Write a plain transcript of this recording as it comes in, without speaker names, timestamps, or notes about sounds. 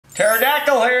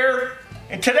Pterodactyl here,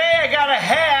 and today I got a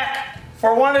hack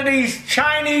for one of these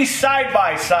Chinese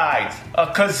side-by-sides, a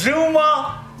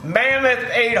Kazuma Mammoth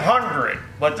 800.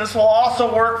 But this will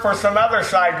also work for some other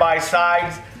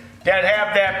side-by-sides that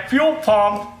have that fuel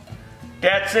pump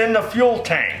that's in the fuel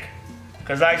tank.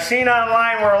 Because I've seen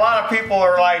online where a lot of people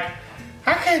are like,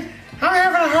 I'm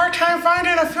having a hard time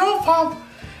finding a fuel pump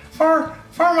for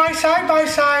my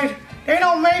side-by-side. They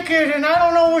don't make it and I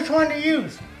don't know which one to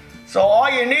use. So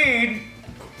all you need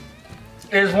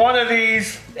is one of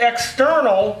these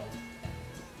external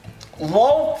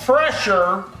low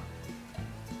pressure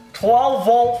 12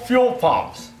 volt fuel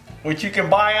pumps, which you can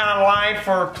buy online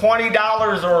for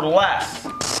 $20 or less.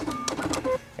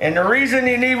 And the reason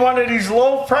you need one of these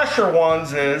low pressure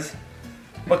ones is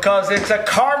because it's a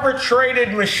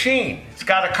carbureted machine. It's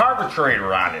got a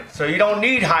carburetor on it, so you don't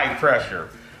need high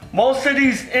pressure. Most of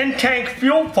these in-tank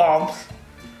fuel pumps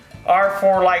are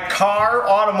for like car,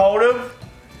 automotive,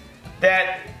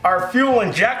 that are fuel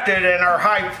injected and are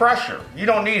high pressure. You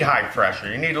don't need high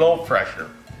pressure, you need low pressure.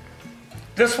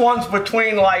 This one's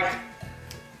between like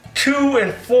 2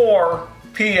 and 4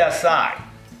 PSI.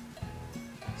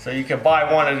 So you can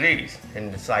buy one of these.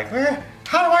 And it's like,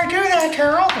 how do I do that,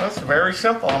 Taryl? That's very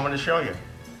simple, I'm going to show you.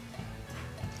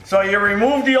 So you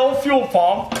remove the old fuel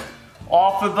pump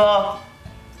off of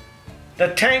the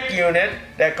tank unit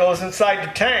that goes inside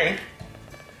the tank,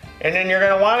 and then you're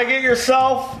going to want to get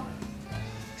yourself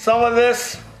some of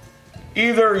this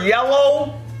either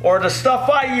yellow, or the stuff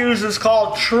I use is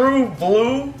called True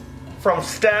Blue from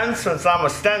Stens, since I'm a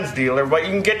Stens dealer, but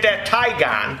you can get that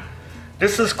Tygon.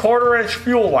 This is 1/4 inch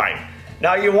fuel line.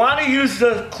 Now you want to use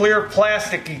the clear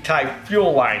plasticky type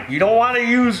fuel line. You don't want to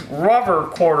use rubber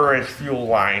 1/4 inch fuel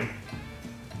line,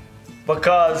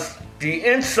 because the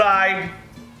inside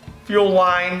fuel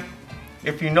line,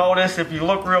 if you notice, if you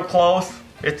look real close,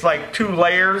 it's like 2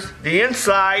 layers. The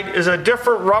inside is a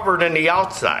different rubber than the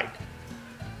outside.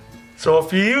 So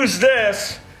if you use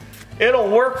this, it'll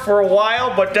work for a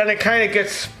while, but then it kind of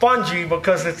gets spongy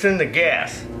because it's in the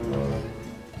gas.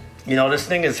 You know, this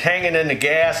thing is hanging in the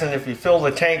gas, and if you fill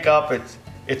the tank up,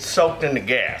 it's soaked in the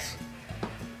gas.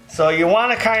 So you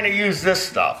want to kind of use this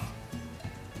stuff.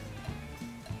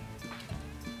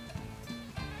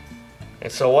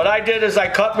 And so what I did is I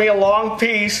cut me a long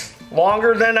piece,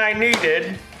 longer than I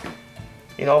needed,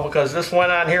 you know, because this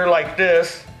went on here like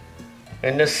this,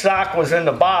 and this sock was in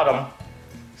the bottom.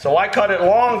 So I cut it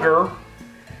longer,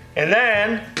 and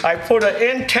then I put an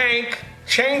in-tank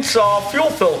chainsaw fuel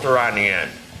filter on the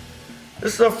end.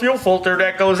 This is a fuel filter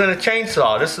that goes in a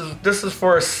chainsaw. This is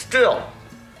for a still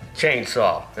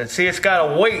chainsaw. And see, it's got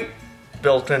a weight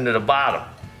built into the bottom.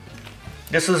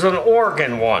 This is an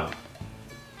organ one.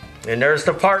 And there's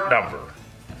the part number.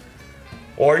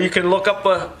 Or you can look up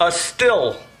a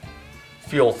still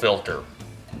fuel filter,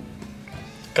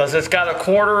 because it's got a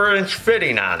 1/4 inch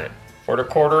fitting on it for the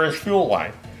 1/4 inch fuel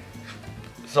line.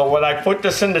 So when I put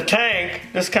this in the tank,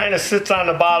 this kind of sits on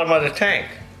the bottom of the tank,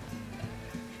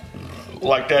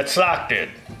 like that sock did.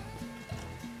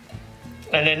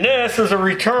 And then this is a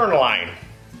return line.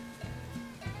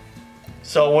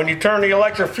 So when you turn the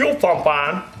electric fuel pump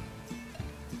on,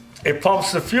 it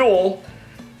pumps the fuel,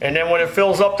 and then when it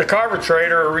fills up the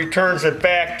carburetor, it returns it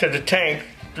back to the tank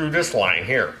through this line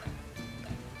here.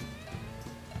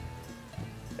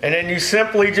 And then you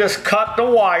simply just cut the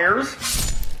wires.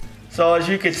 So as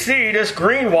you can see, this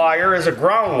green wire is a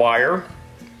ground wire,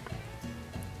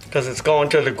 because it's going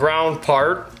to the ground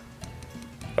part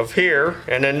of here.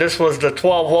 And then this was the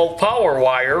 12 volt power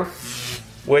wire,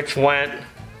 which went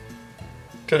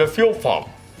to the fuel pump.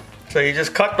 So you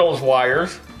just cut those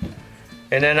wires.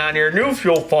 And then on your new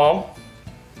fuel pump,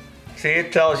 see,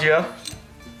 it tells you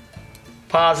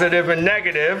positive and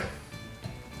negative.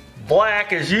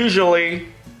 Black is usually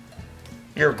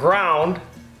your ground,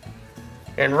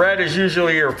 and red is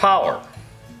usually your power.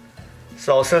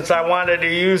 So since I wanted to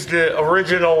use the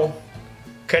original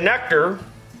connector,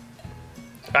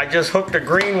 I just hooked the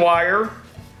green wire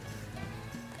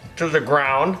to the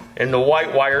ground and the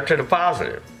white wire to the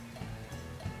positive.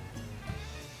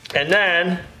 And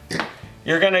then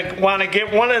you're going to want to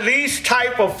get one of these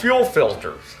type of fuel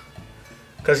filters,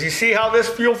 because you see how this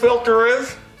fuel filter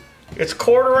is? It's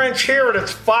 1/4 inch here and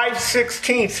it's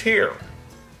 5/16 here.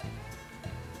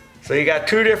 So you got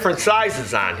 2 different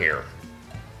sizes on here,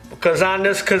 because on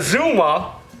this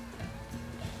Kazuma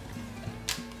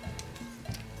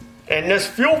and this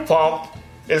fuel pump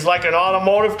is like an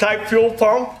automotive type fuel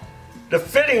pump. The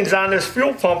fittings on this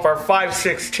fuel pump are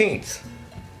 5/16.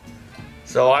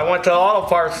 So I went to the auto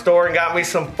parts store and got me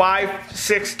some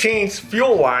 5/16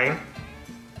 fuel line.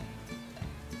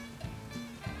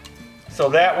 So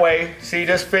that way, see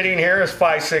this fitting here is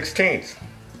 5/16.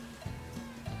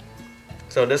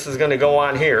 So this is going to go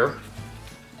on here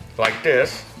like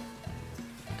this.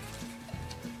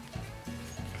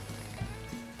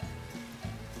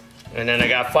 And then I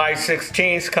got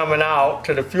 5/16 coming out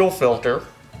to the fuel filter,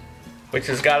 which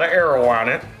has got an arrow on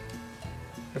it.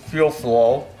 The fuel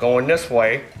flow going this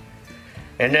way.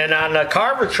 And then on the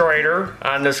carburetor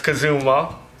on this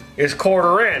Kazuma is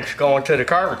 1/4 inch going to the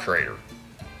carburetor.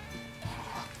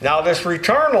 Now this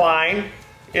return line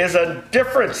is a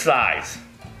different size.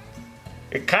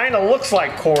 It kind of looks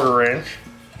like 1/4 inch.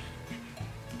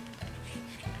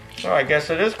 Oh, I guess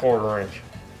it is 1/4 inch.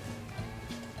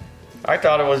 I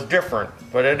thought it was different,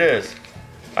 but it is.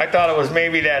 I thought it was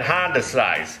maybe that Honda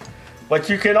size. But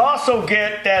you can also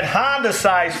get that Honda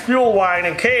size fuel line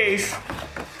in case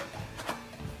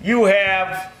you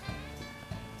have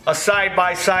a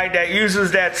side-by-side that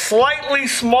uses that slightly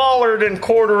smaller than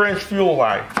 1/4 inch fuel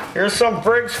line. Here's some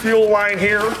Briggs fuel line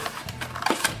here.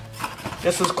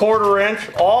 This is 1/4 inch.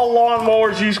 All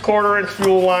lawnmowers use 1/4 inch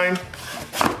fuel line.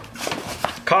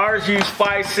 Cars use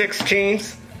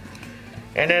 5/16.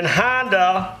 And then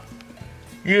Honda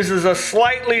uses a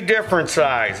slightly different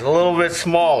size, a little bit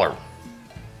smaller.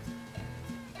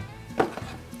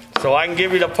 So I can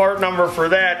give you the part number for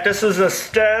that. This is a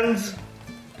Sten's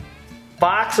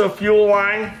box of fuel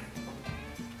line.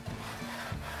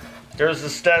 There's the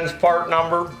Sten's part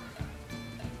number.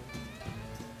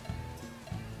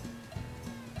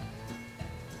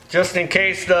 Just in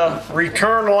case the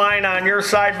return line on your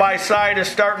side-by-side is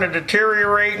starting to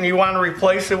deteriorate and you want to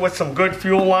replace it with some good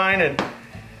fuel line,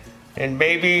 and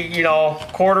maybe, you know,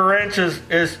 1/4 inch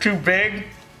is too big,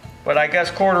 but I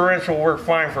guess 1/4 inch will work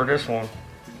fine for this one.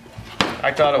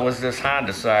 I thought it was this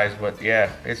Honda size, but yeah,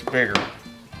 it's bigger.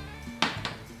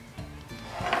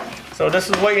 So this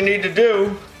is what you need to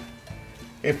do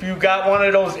if you got one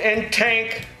of those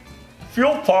in-tank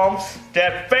fuel pumps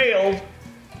that failed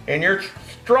and you're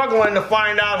struggling to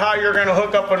find out how you're going to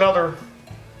hook up another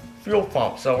fuel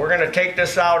pump. So we're going to take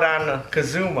this out on the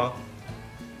Kazuma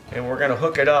and we're going to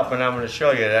hook it up, and I'm going to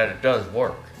show you that it does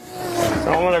work.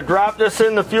 So I'm going to drop this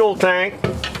in the fuel tank.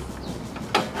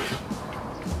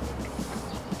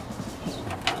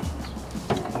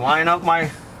 Line up my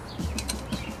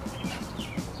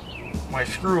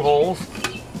screw holes.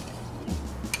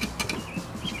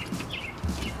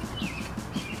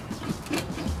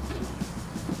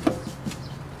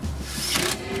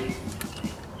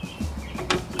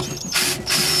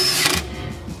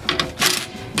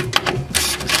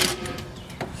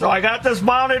 So I got this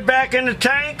mounted back in the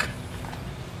tank.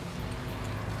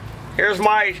 Here's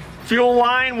my fuel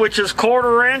line, which is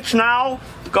 1/4 inch now,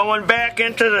 going back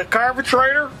into the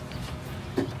carburetor.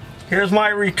 Here's my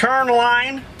return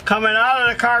line coming out of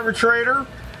the carburetor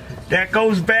that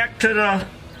goes back to the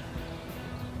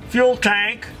fuel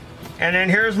tank. And then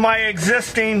here's my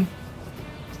existing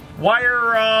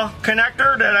wire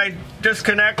connector that I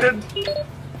disconnected.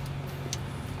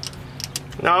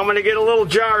 Now I'm going to get a little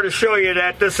jar to show you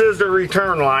that this is the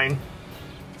return line.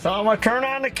 So I'm going to turn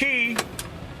on the key.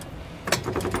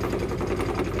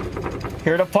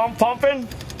 Hear the pump pumping?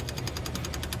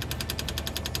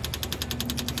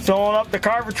 Filling up the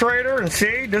carburetor, and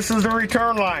see, this is the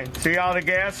return line. See how the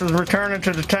gas is returning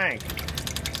to the tank.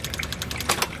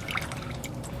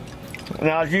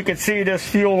 Now as you can see, this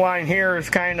fuel line here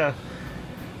is kind of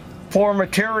poor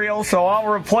material, so I'll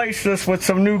replace this with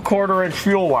some new 1/4 inch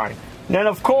fuel line. Then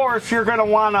of course you're going to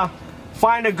want to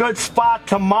find a good spot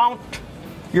to mount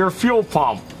your fuel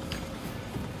pump,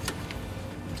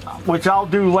 which I'll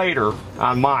do later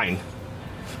on mine.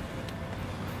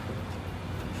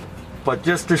 But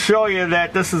just to show you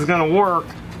that this is going to work,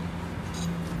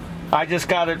 I just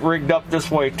got it rigged up this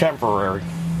way temporary.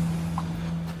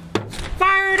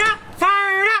 Fire it up,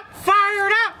 fire it up, fire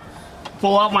it up!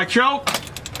 Pull out my choke.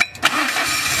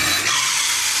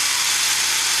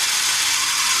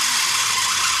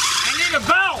 A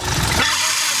belt!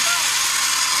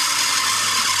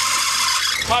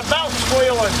 My belt's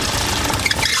squealing.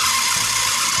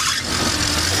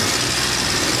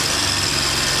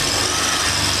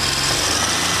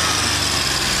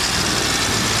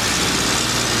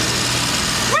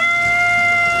 Woo!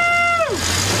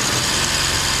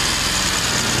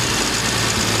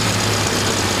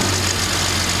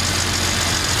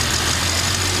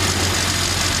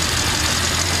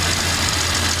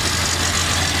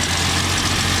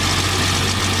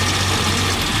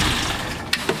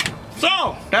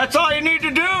 So, that's all you need to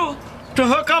do to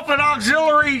hook up an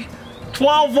auxiliary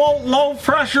 12-volt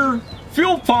low-pressure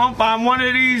fuel pump on one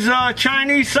of these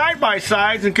Chinese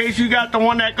side-by-sides, in case you got the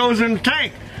one that goes in the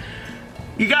tank.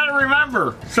 you gotta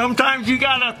remember, sometimes you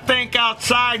gotta think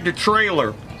outside the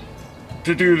trailer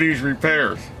to do these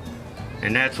repairs.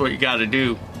 And that's what you gotta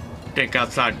do, think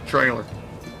outside the trailer.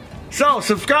 So,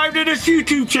 subscribe to this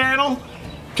YouTube channel.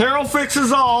 Taryl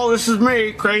Fixes All. This is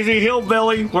me, Crazy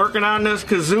Hillbilly, working on this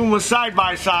Kazuma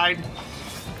side-by-side.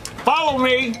 Follow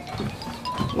me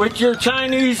with your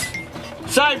Chinese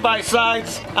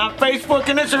side-by-sides on Facebook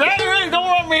and Instagram. Hey, don't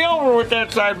run me over with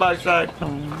that side-by-side.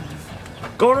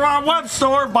 Go to our web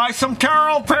store, buy some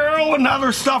Taryl Apparel and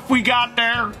other stuff we got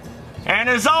there. And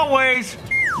as always,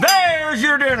 there's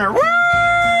your dinner. Woo!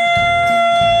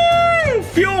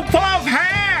 Fuel pump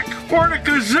hack for the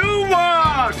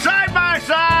Kazuma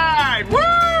side-by-side.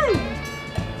 Woo!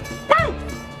 Woo!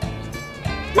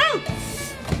 Woo!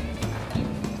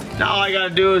 Now all I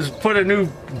gotta do is put a new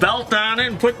belt on it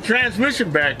and put the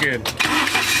transmission back in.